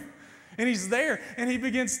room. And he's there. And he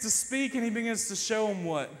begins to speak. And he begins to show them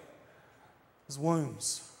what? His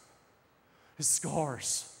wounds. His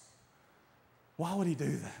scars. Why would he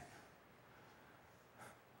do that?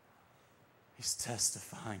 He's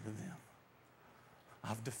testifying to them.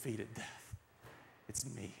 I've defeated death. It's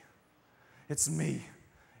me. It's me.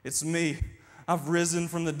 It's me. I've risen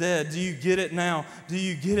from the dead. Do you get it now? Do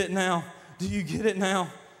you get it now? Do you get it now?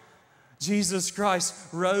 Jesus Christ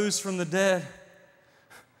rose from the dead.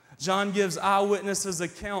 John gives eyewitnesses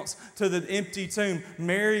accounts to the empty tomb.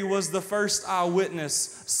 Mary was the first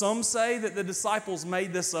eyewitness. Some say that the disciples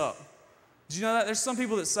made this up. Did you know that? There's some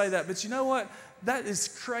people that say that, but you know what? That is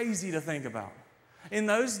crazy to think about. In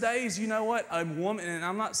those days, you know what? A woman, and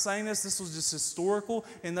I'm not saying this was just historical.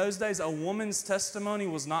 In those days, a woman's testimony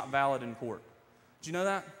was not valid in court. Do you know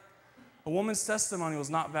that? A woman's testimony was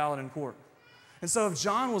not valid in court. And so if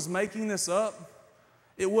John was making this up,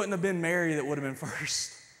 it wouldn't have been Mary that would have been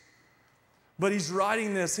first. But he's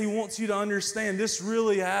writing this. He wants you to understand this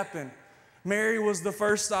really happened. Mary was the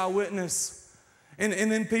first eyewitness.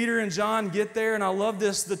 And then Peter and John get there, and I love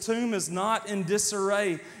this. The tomb is not in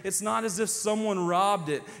disarray. It's not as if someone robbed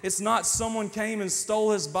it. It's not someone came and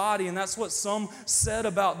stole his body, and that's what some said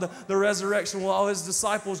about the resurrection. Well, all his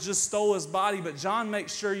disciples just stole his body, but John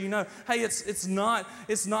makes sure you know, hey, it's not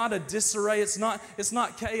a disarray. It's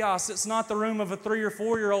not chaos. It's not the room of a 3 or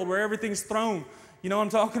 4-year-old where everything's thrown. You know what I'm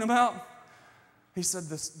talking about? He said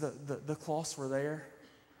the cloths were there.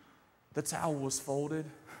 The towel was folded.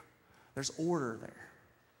 There's order there.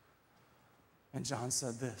 And John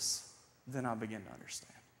said this, then I begin to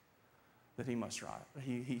understand that he must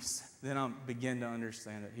rise. Then I begin to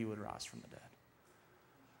understand that he would rise from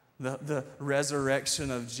the dead. The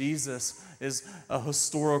resurrection of Jesus is a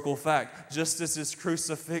historical fact. Just as his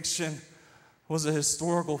crucifixion was a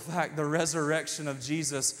historical fact, the resurrection of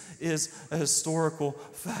Jesus is a historical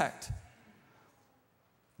fact.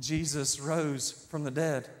 Jesus rose from the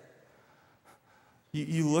dead.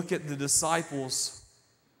 You look at the disciples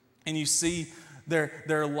and you see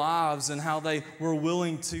their lives and how they were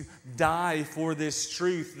willing to die for this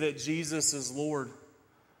truth that Jesus is Lord.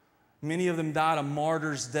 Many of them died a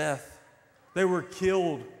martyr's death. They were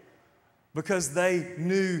killed because they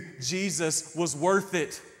knew Jesus was worth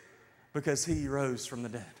it because he rose from the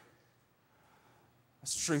dead.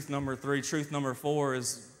 That's truth number 3. Truth number 4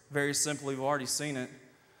 is very simply, we've already seen it.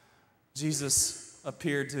 Jesus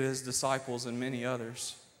appeared to his disciples and many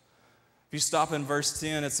others. If you stop in verse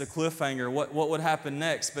 10, it's a cliffhanger. What would happen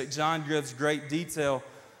next? But John gives great detail.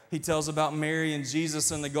 He tells about Mary and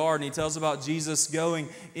Jesus in the garden. He tells about Jesus going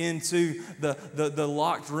into the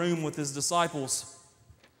locked room with his disciples.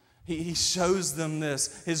 He shows them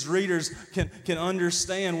this. His readers can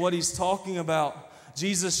understand what he's talking about.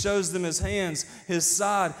 Jesus shows them his hands, his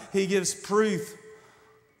side. He gives proof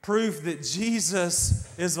that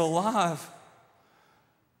Jesus is alive.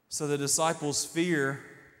 So the disciples' fear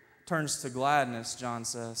turns to gladness, John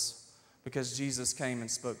says, because Jesus came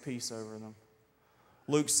and spoke peace over them.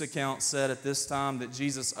 Luke's account said at this time that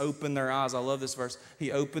Jesus opened their eyes. I love this verse.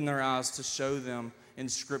 He opened their eyes to show them in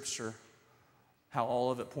Scripture how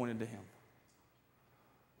all of it pointed to him.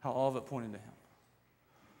 How all of it pointed to him.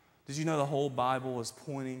 Did you know the whole Bible is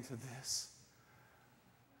pointing to this?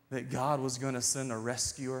 That God was going to send a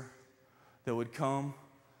rescuer that would come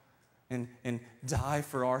and die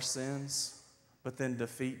for our sins, but then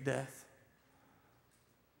defeat death.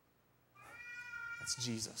 That's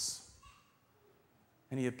Jesus.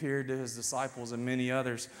 And he appeared to his disciples and many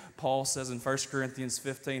others. Paul says in 1 Corinthians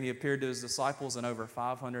 15, he appeared to his disciples and over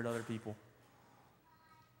 500 other people.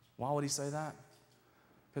 Why would he say that?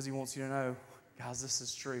 Because he wants you to know, guys, this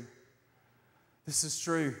is true. This is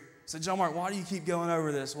true. So, John Mark, why do you keep going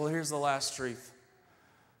over this? Well, here's the last truth.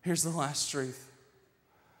 Here's the last truth.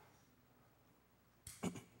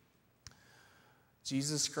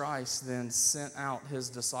 Jesus Christ then sent out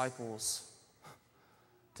his disciples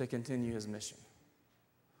to continue his mission.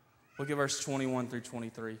 Look at verse 21 through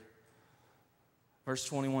 23. Verse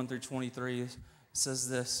 21 through 23 says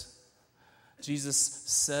this. Jesus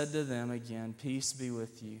said to them again, "Peace be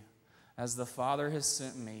with you. As the Father has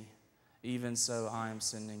sent me, even so I am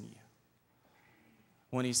sending you."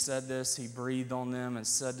 When he said this, he breathed on them and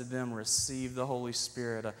said to them, "Receive the Holy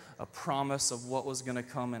Spirit," a promise of what was going to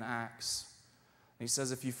come in Acts. He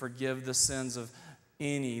says, if you forgive the sins of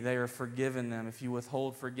any, they are forgiven them. If you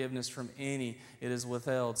withhold forgiveness from any, it is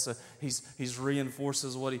withheld. So he's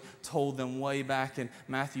reinforces what he told them way back in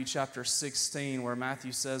Matthew chapter 16, where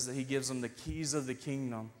Matthew says that he gives them the keys of the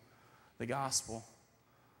kingdom, the gospel.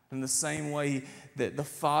 In the same way that the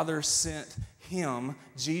Father sent him,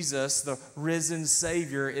 Jesus, the risen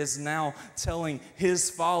Savior, is now telling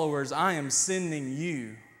his followers, I am sending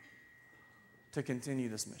you to continue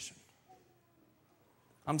this mission.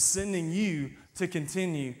 I'm sending you to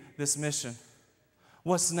continue this mission.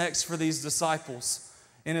 What's next for these disciples?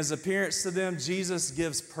 In his appearance to them, Jesus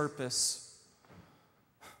gives purpose.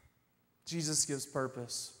 Jesus gives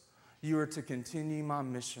purpose. You are to continue my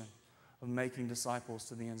mission of making disciples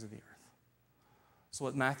to the ends of the earth. That's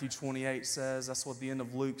what Matthew 28 says. That's what the end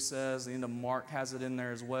of Luke says. The end of Mark has it in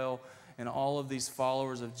there as well. And all of these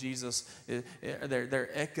followers of Jesus, they're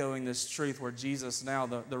echoing this truth where Jesus now,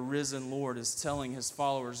 the risen Lord, is telling his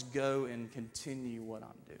followers, go and continue what I'm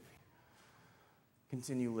doing.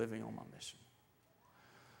 Continue living on my mission.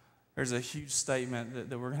 There's a huge statement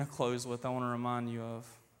that we're going to close with I want to remind you of.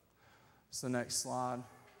 It's the next slide.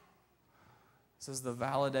 It says, the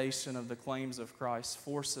validation of the claims of Christ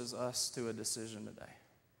forces us to a decision today.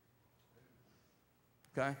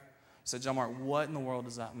 Okay? So, John Mark, what in the world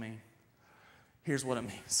does that mean? Here's what it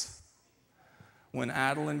means. When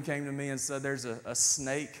Adeline came to me and said there's a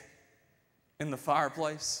snake in the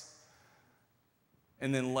fireplace,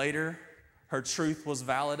 and then later her truth was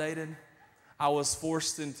validated, I was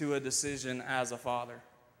forced into a decision as a father.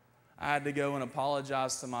 I had to go and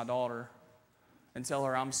apologize to my daughter and tell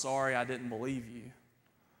her, I'm sorry I didn't believe you.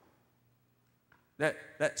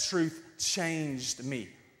 That truth changed me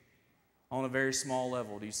on a very small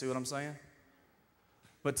level. Do you see what I'm saying?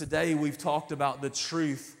 But today we've talked about the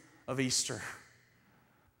truth of Easter.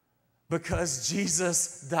 Because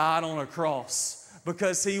Jesus died on a cross,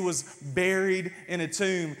 because he was buried in a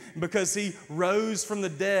tomb, because he rose from the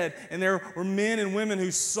dead, and there were men and women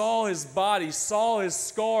who saw his body, saw his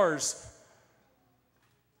scars,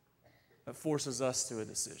 that forces us to a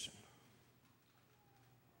decision.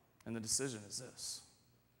 And the decision is this.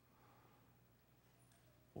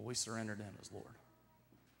 Will we surrender to him as Lord?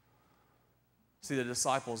 See, the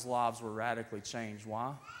disciples' lives were radically changed.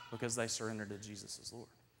 Why? Because they surrendered to Jesus as Lord.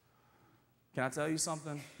 Can I tell you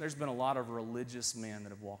something? There's been a lot of religious men that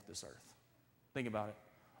have walked this earth. Think about it.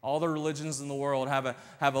 All the religions in the world have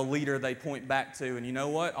a leader they point back to. And you know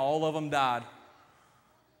what? All of them died.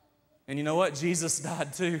 And you know what? Jesus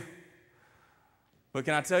died too. But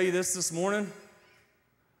can I tell you this morning?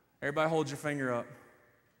 Everybody hold your finger up.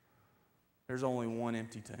 There's only one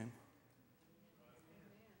empty tomb.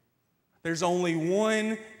 There's only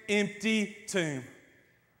one empty tomb.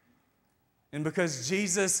 And because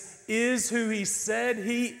Jesus is who he said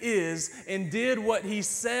he is and did what he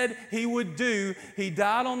said he would do, he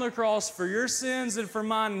died on the cross for your sins and for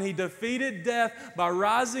mine, and he defeated death by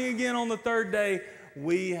rising again on the third day,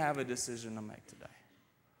 we have a decision to make today.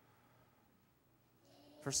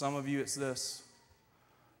 For some of you, it's this.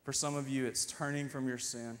 For some of you, it's turning from your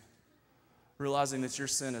sin, realizing that your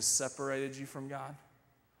sin has separated you from God,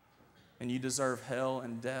 and you deserve hell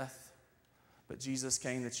and death, but Jesus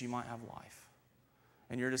came that you might have life.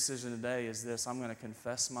 And your decision today is this: I'm going to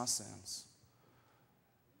confess my sins,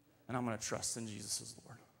 and I'm going to trust in Jesus as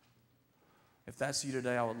Lord. If that's you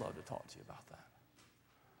today, I would love to talk to you about that.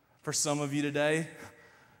 For some of you today,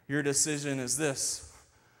 your decision is this: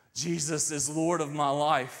 Jesus is Lord of my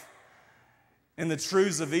life. And the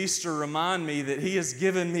truths of Easter remind me that he has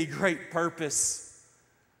given me great purpose.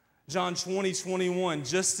 John 20:21,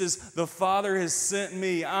 just as the Father has sent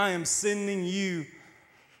me, I am sending you.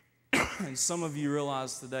 And some of you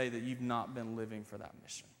realize today that you've not been living for that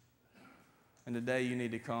mission. And today you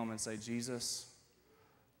need to come and say, Jesus,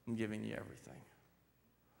 I'm giving you everything.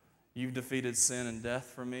 You've defeated sin and death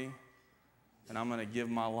for me, and I'm going to give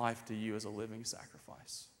my life to you as a living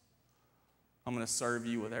sacrifice. I'm going to serve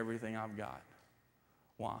you with everything I've got.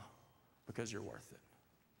 Why? because you're worth it.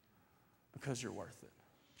 Because you're worth it.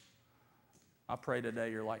 I pray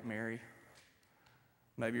today you're like Mary.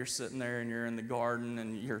 Maybe you're sitting there and you're in the garden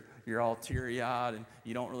and you're all teary-eyed and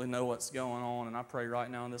you don't really know what's going on. And I pray right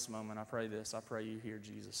now in this moment, I pray this. I pray you hear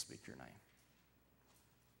Jesus speak your name.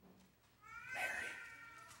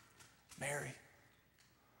 Mary. Mary.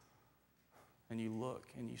 And you look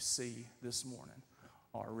and you see this morning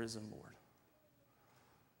our risen Lord.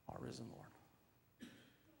 Our risen Lord.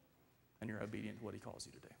 And you're obedient to what he calls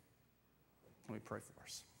you to do. Let me pray for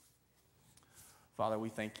us. Father, we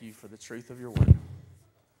thank you for the truth of your word.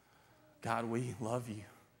 God, we love you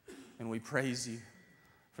and we praise you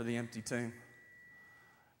for the empty tomb.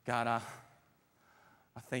 God, I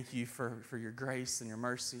thank you for your grace and your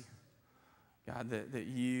mercy. God, that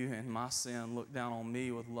you and my sin looked down on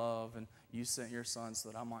me with love and you sent your son so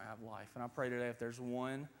that I might have life. And I pray today if there's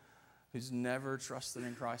one who's never trusted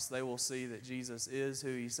in Christ, they will see that Jesus is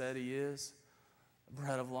who he said he is, the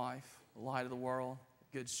bread of life, the light of the world,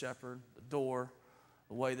 the good shepherd, the door,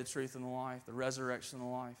 the way, the truth, and the life, the resurrection and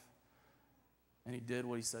the life. And he did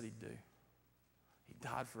what he said he'd do. He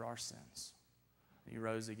died for our sins. And he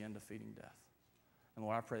rose again, defeating death. And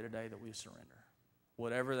Lord, I pray today that we surrender.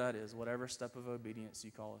 Whatever that is, whatever step of obedience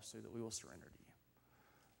you call us to, that we will surrender to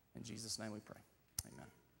you. In Jesus' name we pray. Amen.